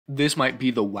This might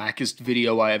be the wackest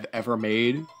video I have ever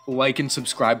made. Like and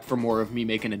subscribe for more of me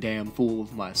making a damn fool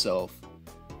of myself.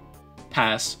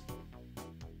 Pass.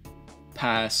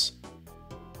 Pass.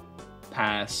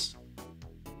 Pass.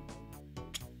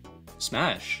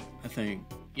 Smash, I think.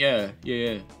 Yeah.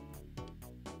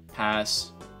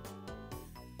 Pass.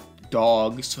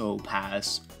 Dog, so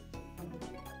pass.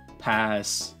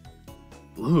 Pass.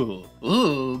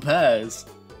 Ooh, pass.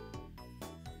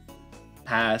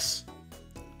 Pass.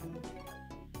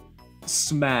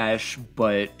 Smash,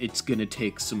 but it's gonna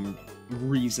take some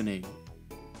reasoning.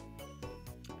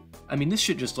 I mean, this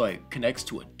shit just, like, connects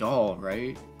to a doll,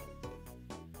 right?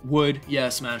 Wood, yeah,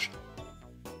 smash.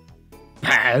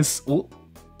 Pass. Ooh.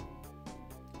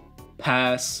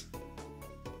 Pass.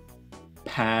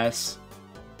 Pass.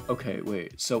 Okay,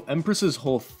 wait. So Empress's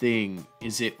whole thing,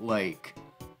 is it, like,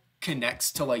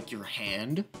 connects to, like, your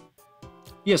hand?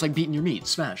 Yeah, it's like beating your meat.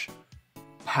 Smash.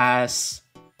 Pass.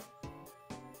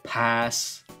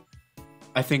 Pass.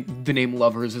 I think the name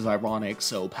Lovers is ironic,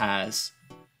 so pass.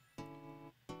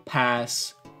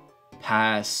 Pass.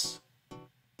 Pass.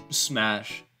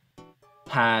 Smash.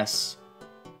 Pass.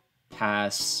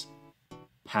 Pass.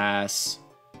 Pass.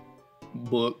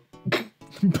 Book.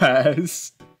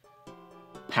 Pass.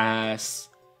 Pass.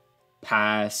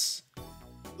 Pass.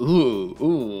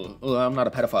 Ooh, I'm not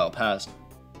a pedophile. Pass.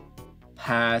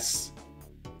 Pass.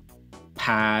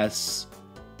 Pass.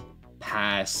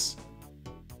 Pass.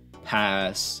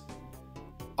 Pass.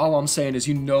 All I'm saying is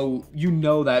you know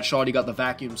that shawty got the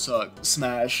vacuum suck.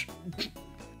 Smash.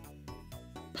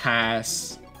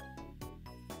 Pass.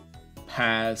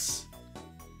 Pass.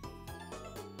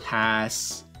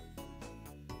 Pass.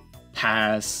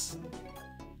 Pass.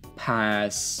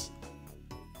 Pass.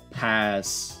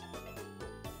 Pass.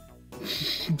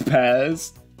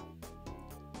 Pass.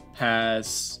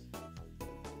 Pass.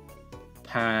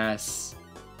 Pass.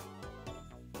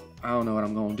 I don't know what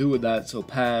I'm gonna do with that, so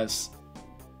pass.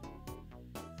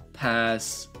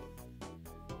 Pass.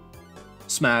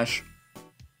 Smash.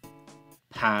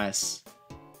 Pass.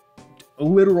 A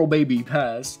literal baby.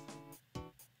 Pass.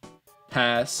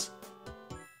 Pass.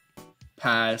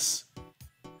 Pass.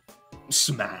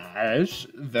 Smash.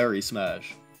 Very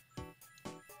smash.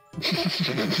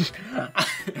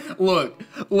 Look,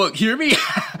 hear me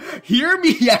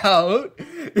out.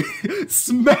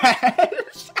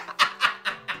 Smash.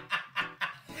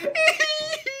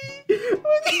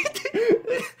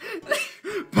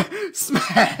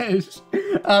 Smash.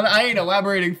 I ain't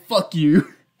elaborating. Fuck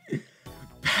you.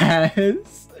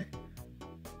 Pass.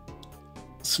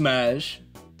 Smash.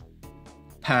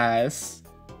 Pass.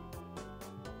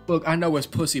 Look, I know it's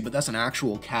pussy, but that's an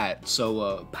actual cat,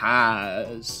 so,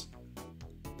 pass.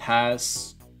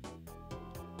 Pass.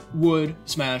 Wood.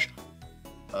 Smash.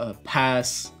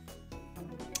 Pass.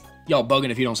 Y'all bugging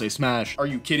if you don't say smash. Are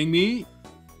you kidding me?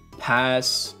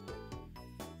 Pass.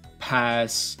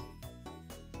 Pass.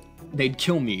 They'd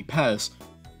kill me. Pass.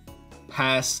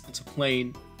 Pass. It's a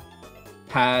plane.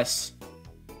 Pass.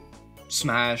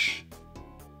 Smash.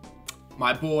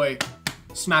 My boy.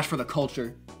 Smash for the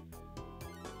culture.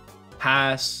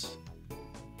 Pass.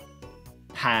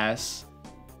 Pass.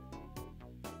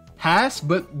 Pass,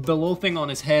 but the little thing on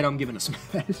his head, I'm giving a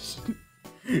smash.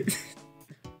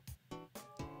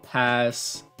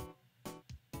 Pass.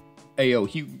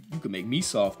 Ayo, you could make me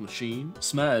soft, machine.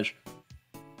 Smash.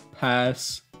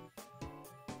 Pass.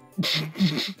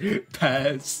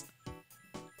 Pass.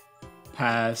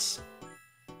 Pass.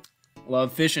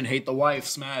 Love fish and hate the wife.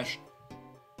 Smash.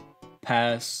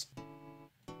 Pass.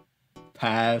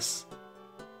 Pass.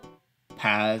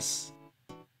 Pass.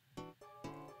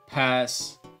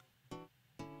 Pass.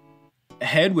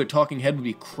 Head with talking head would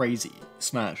be crazy.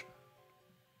 Smash.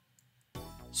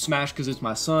 Smash because it's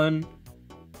my son.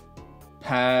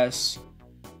 Pass.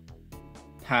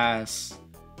 Pass.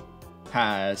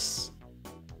 Pass.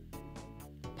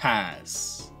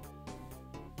 Pass.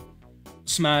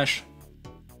 Smash.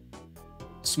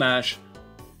 Smash.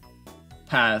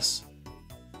 Pass.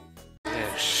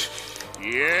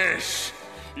 Yes!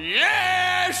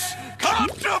 Yes! Come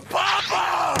to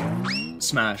Papa!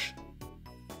 Smash.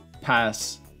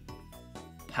 Pass.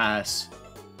 Pass.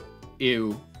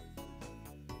 Ew.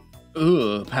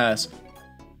 Ugh. Pass.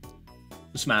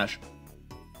 Smash.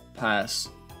 Pass.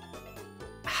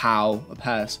 How? A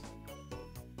pass.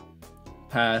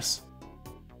 Pass.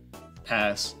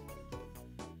 Pass.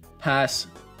 Pass.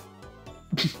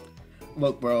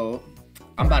 Look, bro.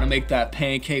 I'm about to make that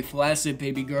pancake flaccid,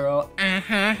 baby girl.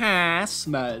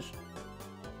 Smash.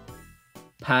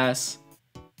 Pass.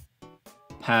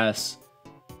 Pass.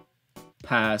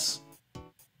 Pass.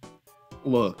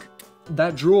 Look,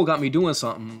 that drool got me doing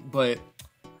something, but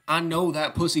I know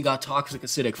that pussy got toxic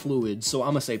acidic fluid, so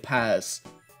I'm gonna say pass.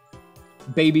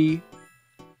 Baby,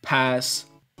 pass.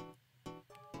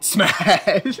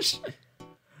 Smash.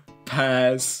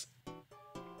 Pass.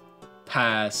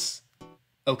 Pass.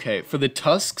 Okay, for the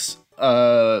tusks,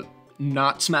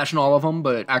 not smashing all of them,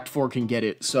 but Act 4 can get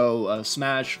it, so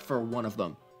smash for one of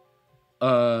them.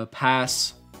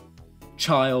 Pass.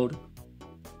 Child.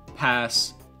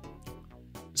 Pass.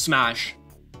 Smash.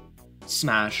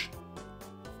 Smash.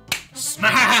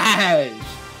 Smash!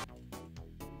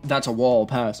 That's a wall.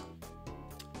 Pass.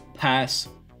 Pass.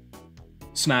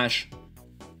 Smash.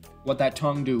 What that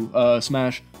tongue do?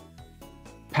 Smash.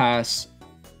 Pass.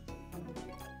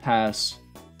 Pass.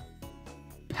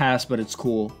 Pass, but it's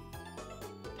cool.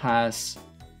 Pass.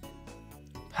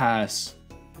 Pass.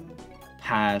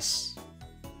 Pass.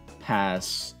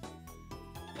 Pass.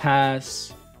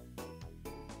 Pass.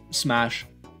 Smash.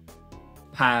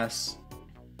 Pass.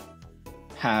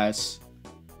 Pass.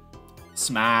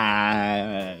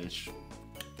 Smash.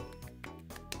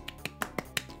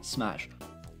 Smash.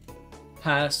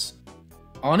 Pass.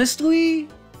 Honestly,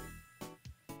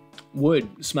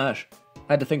 would smash.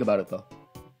 Had to think about it though.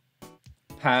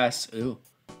 Pass. Ew.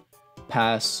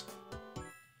 Pass.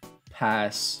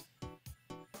 Pass.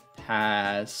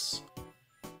 Pass.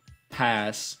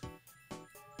 Pass.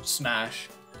 Smash.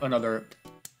 Another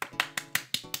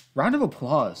round of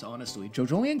applause, honestly.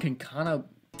 Jojolian can kind of,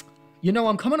 you know,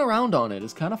 I'm coming around on it.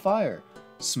 It's kind of fire.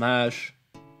 Smash.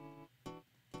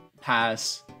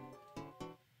 Pass.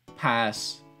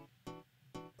 Pass.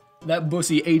 That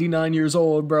bussy 89 years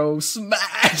old, bro.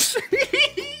 Smash.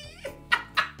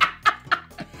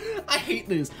 I hate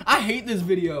this. I hate this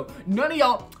video. None of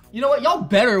y'all, you know what? Y'all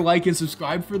better like and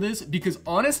subscribe for this, because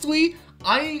honestly,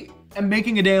 I am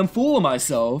making a damn fool of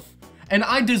myself and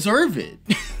I deserve it.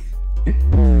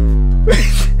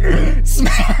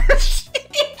 Smash.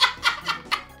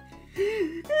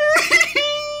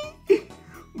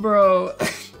 Bro.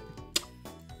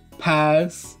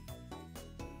 Pass.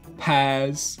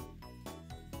 Pass.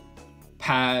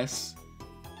 Pass.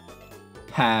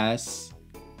 Pass.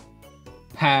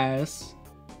 Pass.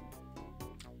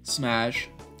 Smash.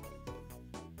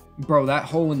 Bro, that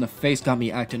hole in the face got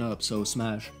me acting up, so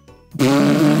smash.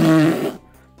 You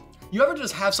ever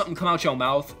just have something come out your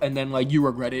mouth and then like you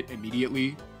regret it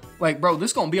immediately? Like, bro,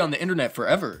 this gonna be on the internet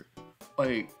forever.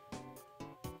 Like,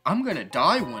 I'm gonna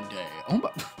die one day.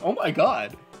 Oh my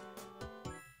god.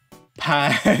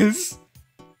 Pass.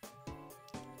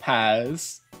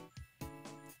 Pass.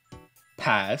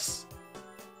 Pass.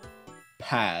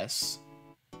 Pass.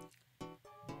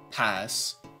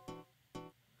 Pass.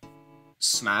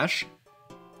 Smash.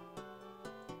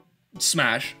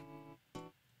 Smash.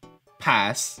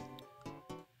 Pass.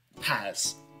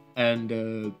 Pass.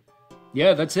 And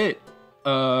yeah, that's it.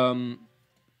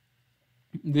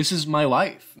 This is my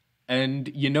life.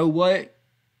 And you know what?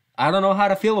 I don't know how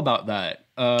to feel about that.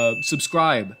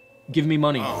 Subscribe. Give me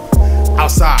money.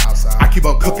 Outside, I keep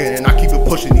on cooking and I keep it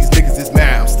pushing. These niggas is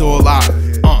mad, I'm still alive.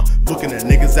 Looking at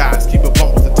niggas' eyes, keep it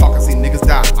bump with the talk, I see niggas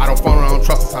die. I don't phone, I don't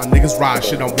trust us how niggas ride.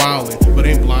 Shit, I'm wildin', but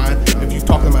ain't blind. If you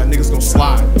talking about niggas gon'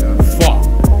 slide.